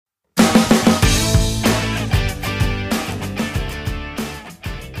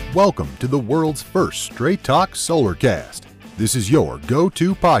Welcome to the world's first Straight Talk Solarcast. This is your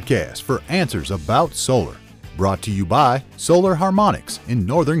go-to podcast for answers about solar. Brought to you by Solar Harmonics in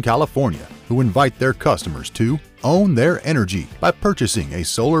Northern California, who invite their customers to own their energy by purchasing a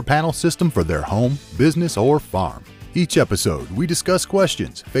solar panel system for their home, business, or farm. Each episode, we discuss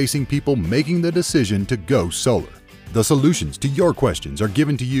questions facing people making the decision to go solar. The solutions to your questions are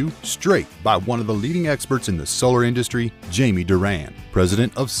given to you straight by one of the leading experts in the solar industry, Jamie Duran,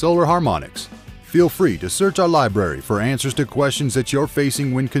 president of Solar Harmonics. Feel free to search our library for answers to questions that you're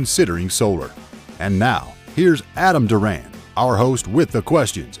facing when considering solar. And now, here's Adam Duran, our host with the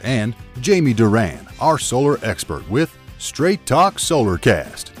questions, and Jamie Duran, our solar expert with Straight Talk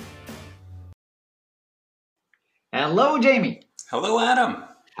Solarcast. Hello, Jamie. Hello, Adam.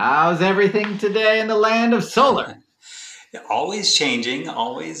 How's everything today in the land of solar? Always changing,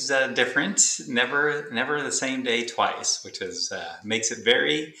 always different, never the same day twice, which is makes it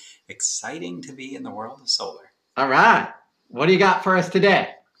very exciting to be in the world of solar. All right. What do you got for us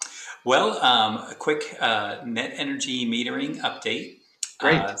today? Well, a quick net energy metering update.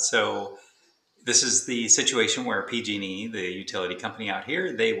 Great. So this is the situation where PG&E, the utility company out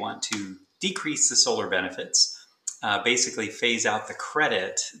here, they want to decrease the solar benefits, basically phase out the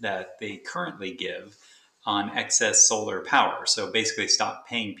credit that they currently give on excess solar power. So basically stop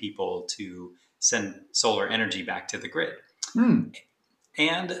paying people to send solar energy back to the grid. And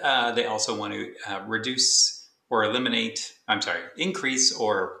they also want to increase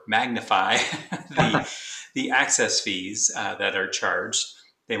or magnify the access fees that are charged.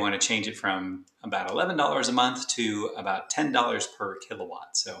 They want to change it from about $11 a month to about $10 per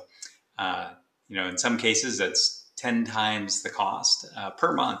kilowatt. So, in some cases, that's 10 times the cost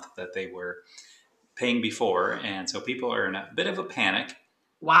per month that they were paying before. And so people are in a bit of a panic.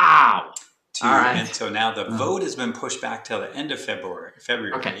 Wow. All right. And so now the vote has been pushed back till the end of February.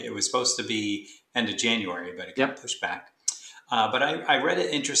 Okay. It was supposed to be end of January, but it got pushed back. But I read an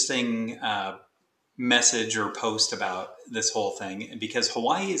interesting message or post about this whole thing because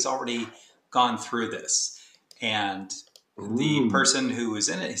Hawaii has already gone through this. And the person who was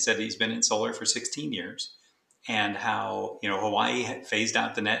in it, he said he's been in solar for 16 years and how, Hawaii had phased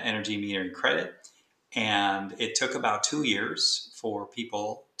out the net energy metering credit. And it took about 2 years for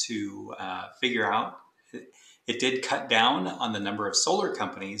people to figure out. It did cut down on the number of solar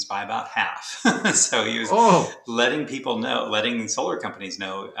companies by about half. So he was letting solar companies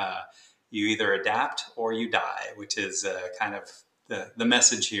know you either adapt or you die, which is kind of the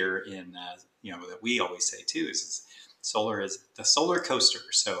message here in, that we always say too, is solar is the solar coaster.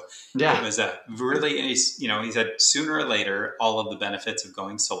 So It was he said sooner or later, all of the benefits of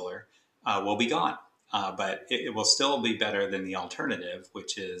going solar will be gone. But it will still be better than the alternative,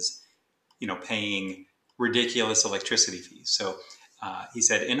 which is, paying ridiculous electricity fees. So he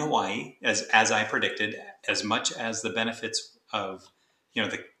said in Hawaii, as I predicted, as much as the benefits of,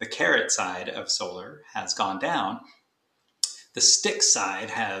 the carrot side of solar has gone down, the stick side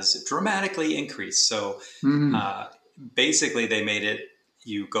has dramatically increased. So basically they made it,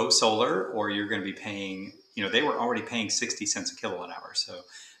 you go solar or you're going to be paying, they were already paying 60 cents a kilowatt hour. So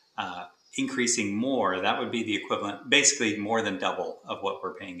increasing more, that would be the equivalent, basically more than double of what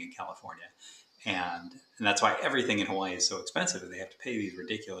we're paying in California. And that's why everything in Hawaii is so expensive. They have to pay these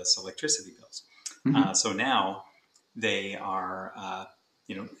ridiculous electricity bills. So now they are,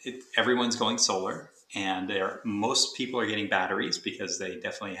 everyone's going solar and most people are getting batteries because they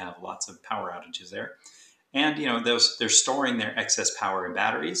definitely have lots of power outages there. And, they're storing their excess power in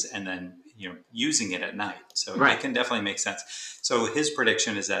batteries and then, using it at night. So It can definitely make sense. So his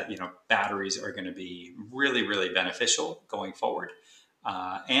prediction is that, batteries are going to be really, really beneficial going forward.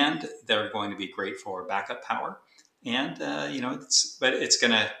 And they're going to be great for backup power. And, but it's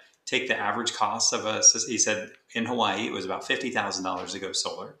going to take the average cost of he said in Hawaii, it was about $50,000 to go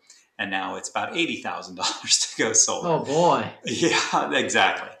solar. And now it's about $80,000 to go solar. Oh boy. Yeah,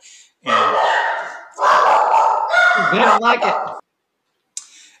 exactly. And they don't like it.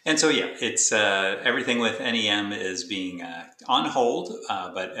 And so, it's everything with NEM is being on hold,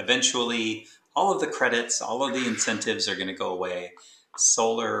 but eventually all of the credits, all of the incentives are going to go away.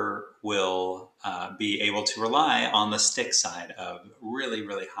 Solar will be able to rely on the stick side of really,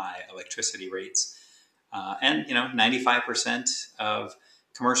 really high electricity rates. And 95% of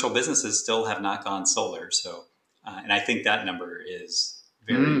commercial businesses still have not gone solar. So, and I think that number is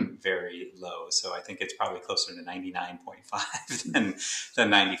very, very low. So I think it's probably closer to 99.5 than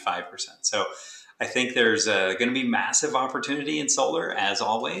 95%. So I think there's going to be massive opportunity in solar as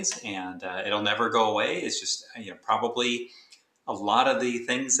always, and it'll never go away. It's just, probably a lot of the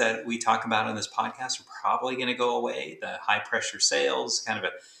things that we talk about on this podcast are probably going to go away. The high pressure sales, kind of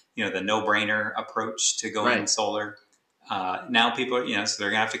a the no-brainer approach to going solar. Now people are, so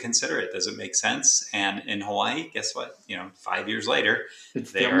they're gonna have to consider it. Does it make sense? And in Hawaii, guess what? 5 years later, it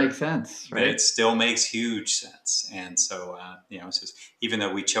still makes sense, right? It still makes huge sense. And so, it's just, even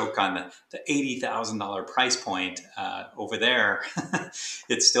though we choke on the $80,000 price point over there,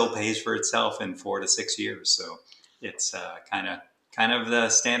 it still pays for itself in 4 to 6 years. So it's kind of the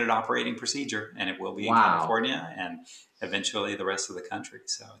standard operating procedure, and it will be in California and eventually the rest of the country.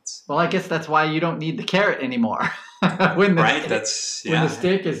 So it's I guess that's why you don't need the carrot anymore. when the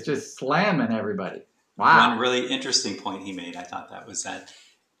stick is just slamming everybody. Wow. One really interesting point he made, I thought that was that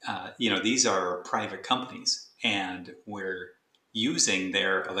these are private companies, and we're using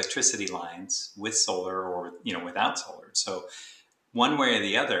their electricity lines with solar or without solar. So one way or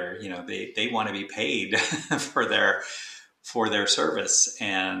the other, they want to be paid for their service.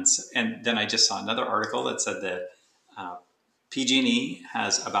 And then I just saw another article that said that PG&E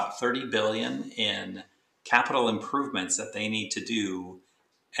has about $30 billion in capital improvements that they need to do,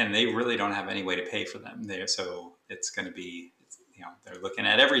 and they really don't have any way to pay for them. So it's going to be, they're looking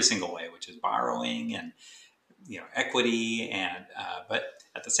at every single way, which is borrowing and equity, and but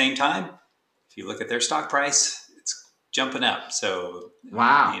at the same time, if you look at their stock price, it's jumping up. So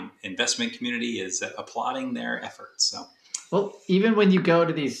the investment community is applauding their efforts. So. Well, even when you go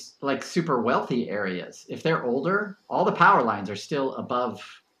to these like super wealthy areas, if they're older, all the power lines are still above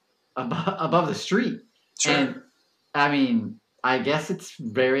the street. Sure. And I mean, I guess it's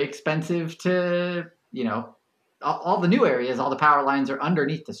very expensive to, all the new areas, all the power lines are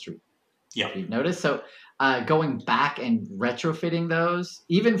underneath the street. Yeah. You've noticed. So going back and retrofitting those,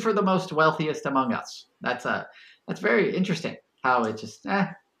 even for the most wealthiest among us, that's very interesting how it just,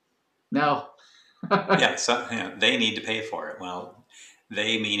 no. Yeah, so they need to pay for it. Well,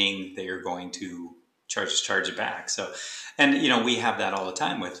 they meaning they are going to charge it back. So, and we have that all the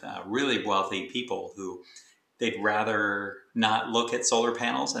time with really wealthy people who they'd rather not look at solar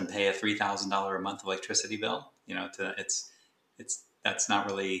panels and pay a $3,000 a month electricity bill. That's not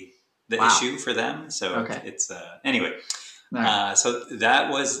really the issue for them. So it's anyway. Nice. So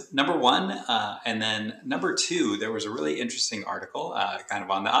that was number one. And then number two, there was a really interesting article, kind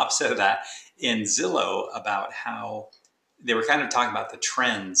of on the opposite of that, in Zillow about how they were kind of talking about the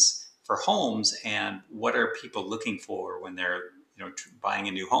trends for homes and what are people looking for when they're buying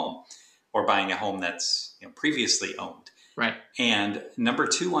a new home or buying a home that's previously owned. Right. And number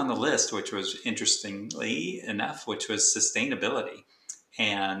two on the list, which was interestingly enough, which was sustainability.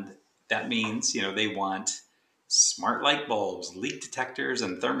 And that means, they want smart light bulbs, leak detectors,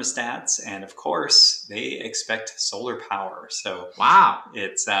 and thermostats. And of course, they expect solar power. So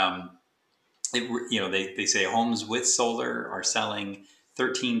it's, they say homes with solar are selling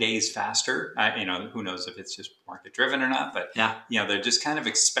 13 days faster. Who knows if it's just market driven or not, but they're just kind of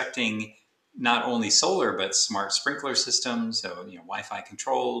expecting not only solar, but smart sprinkler systems. So, Wi-Fi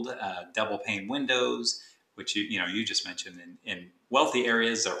controlled, double pane windows, which you just mentioned in wealthy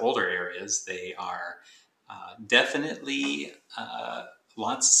areas or older areas, they are definitely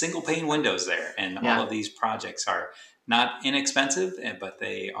lots of single pane windows there. And all of these projects are not inexpensive, but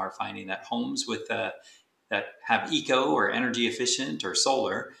they are finding that homes with that have eco or energy efficient or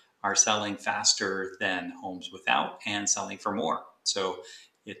solar are selling faster than homes without and selling for more. So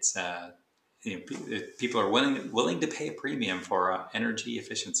it's people are willing to pay a premium for energy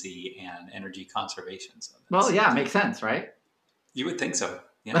efficiency and energy conservation. So it makes sense, right? You would think so.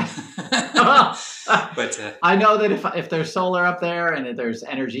 Yeah. But I know that if there's solar up there and if there's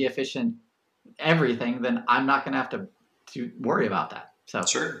energy efficient everything, then I'm not going to have to worry about that. So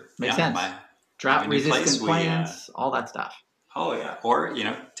sure, makes sense. Drought resistant plants, all that stuff. Oh yeah, or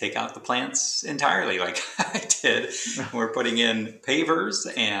take out the plants entirely, like I did. We're putting in pavers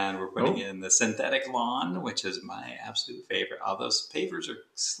and we're putting in the synthetic lawn, which is my absolute favorite. All those pavers are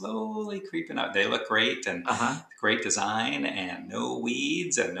slowly creeping out. They look great and great design, and no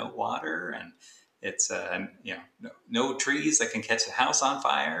weeds and no water, and it's no trees that can catch the house on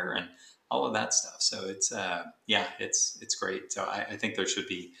fire and all of that stuff. So it's it's great. So I think there should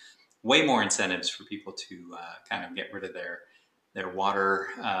be way more incentives for people to kind of get rid of their water,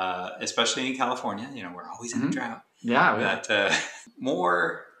 especially in California. We're always in a drought. Yeah. But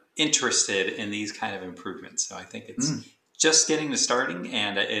more interested in these kind of improvements. So I think it's just getting to starting,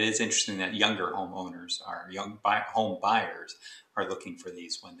 and it is interesting that younger homeowners home buyers are looking for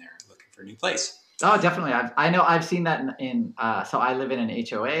these when they're looking for a new place. Oh, definitely. I know I've seen that in so I live in an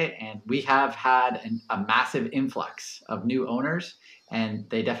HOA, and we have had a massive influx of new owners, and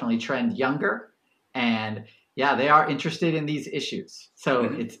they definitely trend younger, and they are interested in these issues. So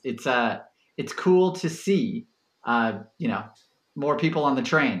it's cool to see, more people on the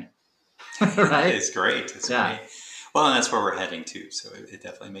train Right? It's great. It's Yeah. great. Well, and that's where we're heading to. So it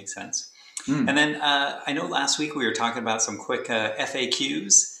definitely makes sense. And then I know last week we were talking about some quick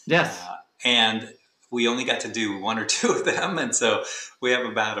FAQs. Yes. And we only got to do one or two of them. And so we have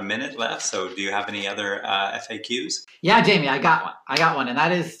about a minute left. So do you have any other FAQs? Yeah, Jamie, I got one. And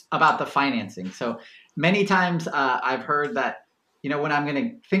that is about the financing. So many times I've heard that, when I'm going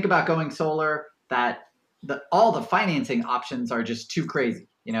to think about going solar, that all the financing options are just too crazy.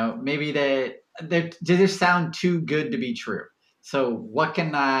 Maybe they just sound too good to be true. So how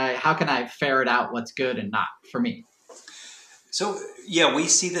can I ferret out what's good and not for me? So, yeah, we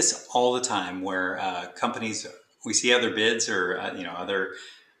see this all the time where companies, we see other bids or,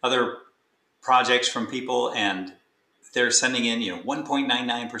 other projects from people, and they're sending in,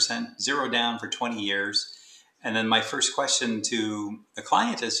 1.99%, zero down for 20 years. And then my first question to the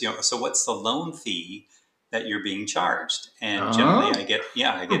client is, so what's the loan fee that you're being charged? And generally I get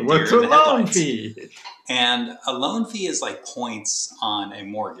what's a loan fee? And a loan fee is like points on a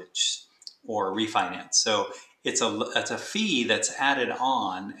mortgage or refinance. So it's a fee that's added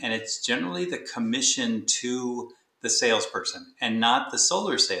on, and it's generally the commission to the salesperson and not the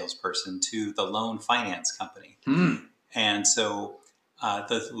solar salesperson to the loan finance company. And so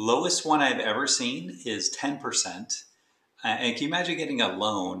the lowest one I've ever seen is 10%. And can you imagine getting a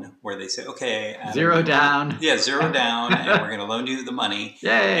loan where they say, okay, Adam, zero down. Yeah, zero down, and we're going to loan you the money.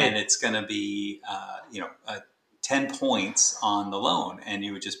 Yay. And it's going to be, 10 points on the loan. And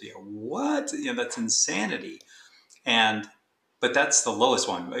you would just be, what? That's insanity. But that's the lowest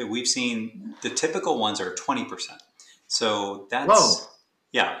one. We've seen the typical ones are 20%. So that's, whoa.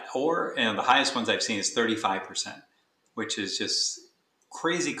 Yeah. Or, the highest ones I've seen is 35%, which is just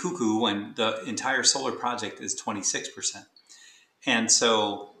crazy cuckoo when the entire solar project is 26%. And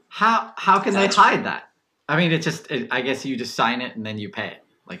so how can they hide that? I mean, I guess you just sign it and then you pay it.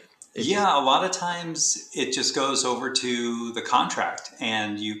 A lot of times it just goes over to the contract,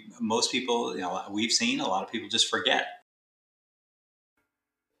 and most people, we've seen a lot of people just forget.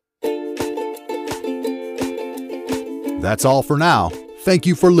 That's all for now. Thank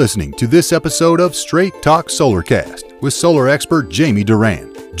you for listening to this episode of Straight Talk Solarcast with solar expert Jamie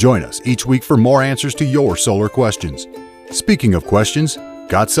Duran. Join us each week for more answers to your solar questions. Speaking of questions,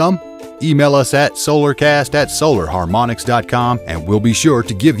 got some? Email us at solarcast@solarharmonics.com and we'll be sure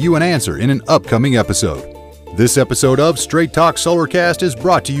to give you an answer in an upcoming episode. This episode of Straight Talk Solarcast is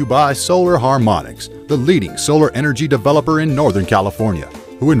brought to you by Solar Harmonics, the leading solar energy developer in Northern California,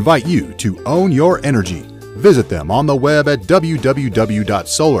 who invite you to own your energy. Visit them on the web at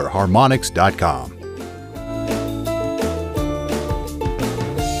www.solarharmonics.com.